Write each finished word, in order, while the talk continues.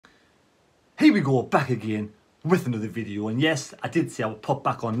Here we go, back again with another video. And yes, I did say I would pop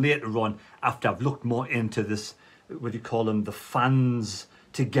back on later on after I've looked more into this, what do you call them, the Fans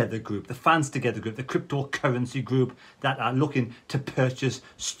Together group. The Fans Together group, the cryptocurrency group that are looking to purchase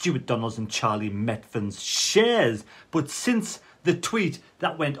Stuart Donald's and Charlie Methven's shares. But since the tweet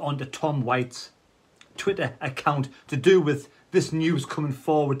that went on to Tom White's Twitter account to do with this news coming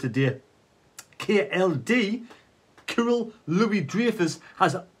forward today, Kyril Louis-Dreyfus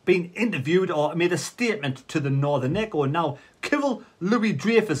has been interviewed or made a statement to the Northern Echo. Now, Kyril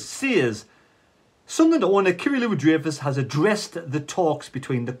Louis-Dreyfus says Sunderland owner Kyril Louis-Dreyfus has addressed the talks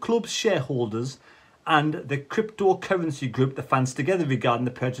between the club's shareholders and the cryptocurrency group, the Fans Together, regarding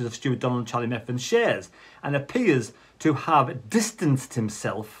the purchase of Stuart Donald and Charlie Methven's shares, and appears to have distanced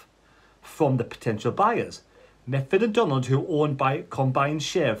himself from the potential buyers. Methven and Donald, who own by combined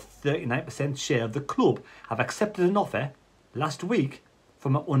share of 39% share of the club, have accepted an offer last week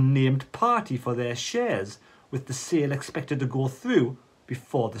from an unnamed party for their shares, with the sale expected to go through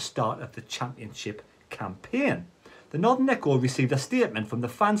before the start of the championship campaign. The Northern Echo received a statement from the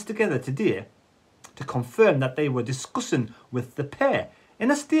Fans Together today to confirm that they were discussing with the pair.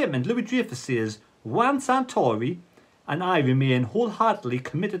 In a statement, Louis-Dreyfus says, "Juan Santori and I remain wholeheartedly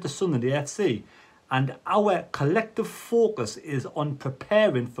committed to Sunderland FC, and our collective focus is on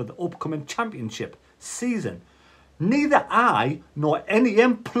preparing for the upcoming championship season. Neither I nor any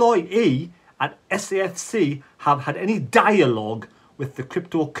employee at SAFC have had any dialogue with the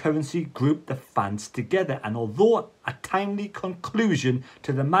cryptocurrency group, the Fans Together, and although a timely conclusion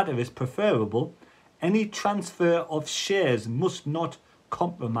to the matter is preferable, any transfer of shares must not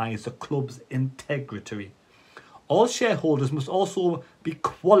compromise the club's integrity. All shareholders must also be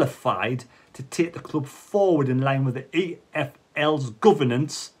qualified to take the club forward in line with the EFL's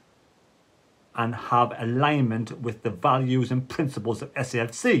governance and have alignment with the values and principles of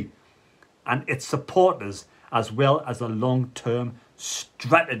SAFC and its supporters, as well as a long-term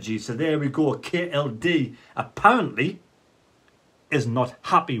strategy." So there we go. KLD apparently is not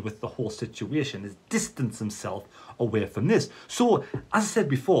happy with the whole situation, has distanced himself away from this. So, as I said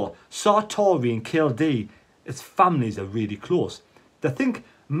before, Sartori and KLD, its families are really close. They think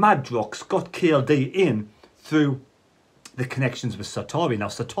Madrox got KLD in through the connections with Sartori. Now,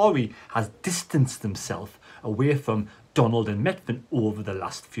 Sartori has distanced himself away from Donald and Methven over the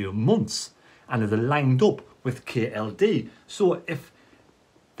last few months and is aligned up with KLD. So if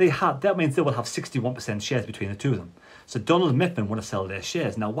they had, that means they will have 61% shares between the two of them. So Donald and Methven want to sell their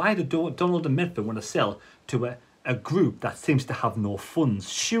shares. Now, why do Donald and Methven want to sell to a group that seems to have no funds?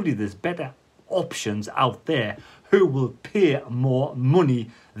 Surely there's better options out there who will pay more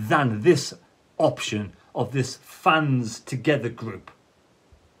money than this option of this Fans Together group.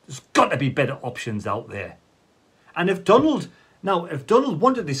 There's got to be better options out there. And if Donald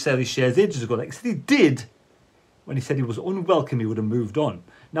wanted to sell his shares ages ago, like I said he did, when he said he was unwelcome, he would have moved on.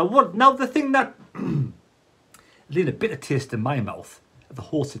 Now the thing that laid a bitter taste in my mouth of the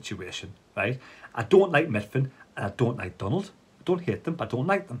whole situation, right? I don't like Methven and I don't like Donald. I don't hate them, but I don't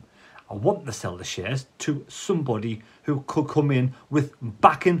like them. I want them to sell the shares to somebody who could come in with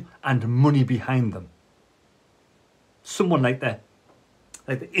backing and money behind them. Someone like the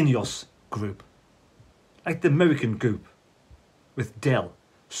Ineos group, like the American group with Dell.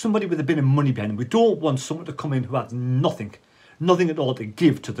 Somebody with a bit of money behind them. We don't want someone to come in who has nothing at all to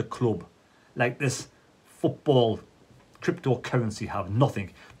give to the club, like this football cryptocurrency have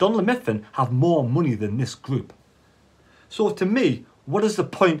nothing. Donald and Methven have more money than this group. So to me, what is the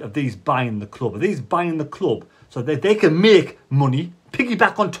point of these buying the club? Are these buying the club so that they can make money,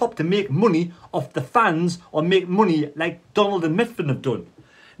 piggyback on top to make money off the fans, or make money like Donald and Methven have done?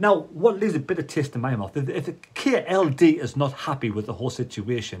 Now, what leaves a bitter taste in my mouth, if KLD is not happy with the whole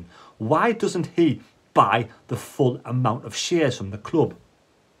situation, why doesn't he buy the full amount of shares from the club?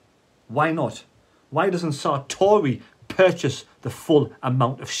 Why not? Why doesn't Sartori purchase the full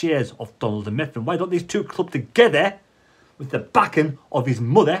amount of shares of Donald and Methven? Why don't these two club together with the backing of his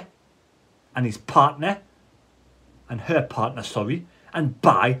mother and his partner, and her partner, sorry, and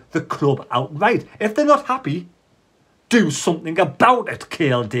buy the club outright? If they're not happy, do something about it,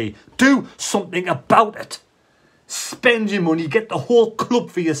 KLD. Do something about it. Spend your money, get the whole club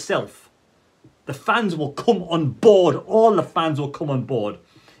for yourself. The fans will come on board. All the fans will come on board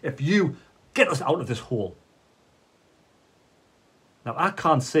if you get us out of this hole. Now, I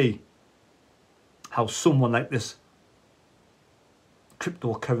can't see how someone like this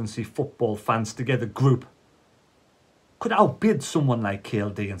cryptocurrency football Fans Together group could outbid someone like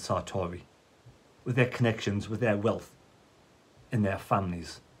KLD and Sartori with their connections, with their wealth in their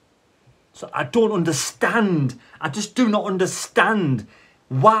families. So I don't understand. I just do not understand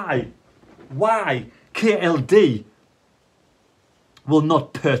why why KLD will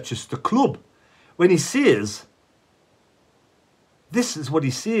not purchase the club when he says, this is what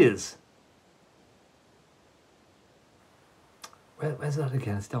he says. Where's that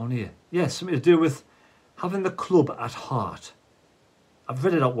again? It's down here. Yes, something to do with having the club at heart. I've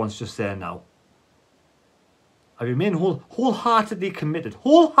read it out once just there now. I remain wholeheartedly committed to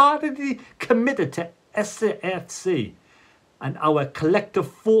SAFC and our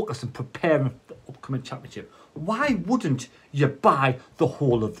collective focus in preparing for the upcoming championship. Why wouldn't you buy the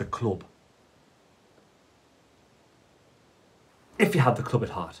whole of the club? If you have the club at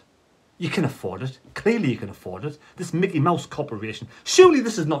heart. You can afford it. Clearly you can afford it. This Mickey Mouse Corporation. Surely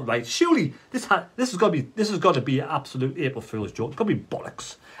this is not right. Surely this has got to be an absolute April Fool's joke. It's got to be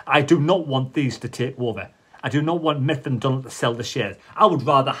bollocks. I do not want these to take over. I do not want Smith and Donald to sell the shares. I would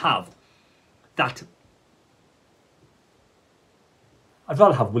rather have that. I'd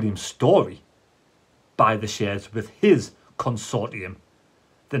rather have William Storey buy the shares with his consortium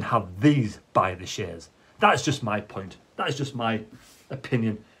than have these buy the shares. That is just my point. That is just my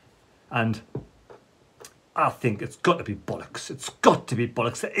opinion. And I think it's got to be bollocks. It's got to be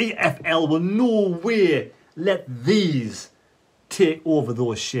bollocks. The EFL will no way let these take over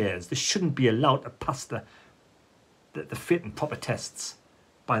those shares. They shouldn't be allowed to pass the fit and proper tests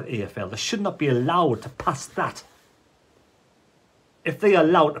by the EFL. They should not be allowed to pass that. If they are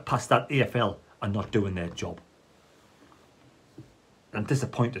allowed to pass that, EFL are not doing their job. I'm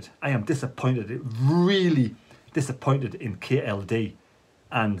disappointed. I am disappointed. Really disappointed in KLD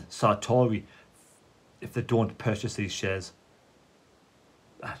and Sartori if they don't purchase these shares.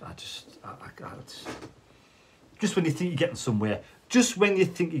 Just when you think you're getting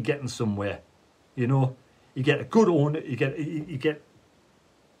somewhere, you know, you get a good owner, you get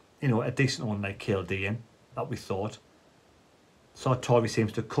you know, a decent owner like KLD in, that we thought. Sartori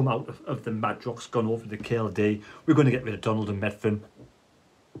seems to come out of the Madrox, gone over to KLD. We're going to get rid of Donald and Medfin.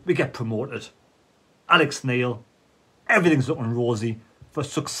 We get promoted. Alex Neil, everything's looking rosy for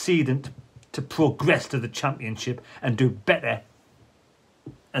succeeding to progress to the championship and do better.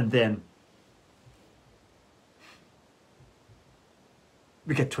 And then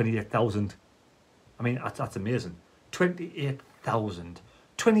we get 28,000. I mean, that's amazing. 28,000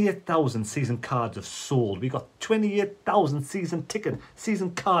 season cards have sold. We got 28,000 season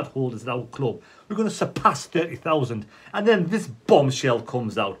card holders at our club. We're going to surpass 30,000. And then this bombshell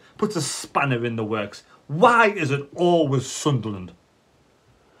comes out, puts a spanner in the works. Why is it always Sunderland?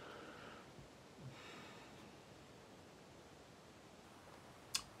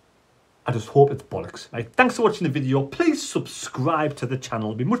 I just hope it's bollocks. Right, thanks for watching the video. Please subscribe to the channel.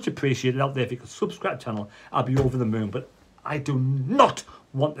 It'd be much appreciated out there if you could subscribe to the channel. I'll be over the moon. But I do not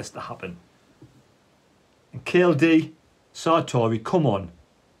want this to happen. And KLD, Sartori, come on.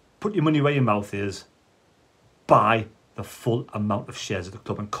 Put your money where your mouth is. Buy the full amount of shares of the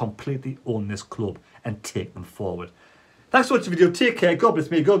club and completely own this club and take them forward. Thanks for watching the video. Take care. God bless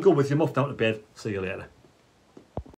me. God go with you. I'm off down to bed. See you later.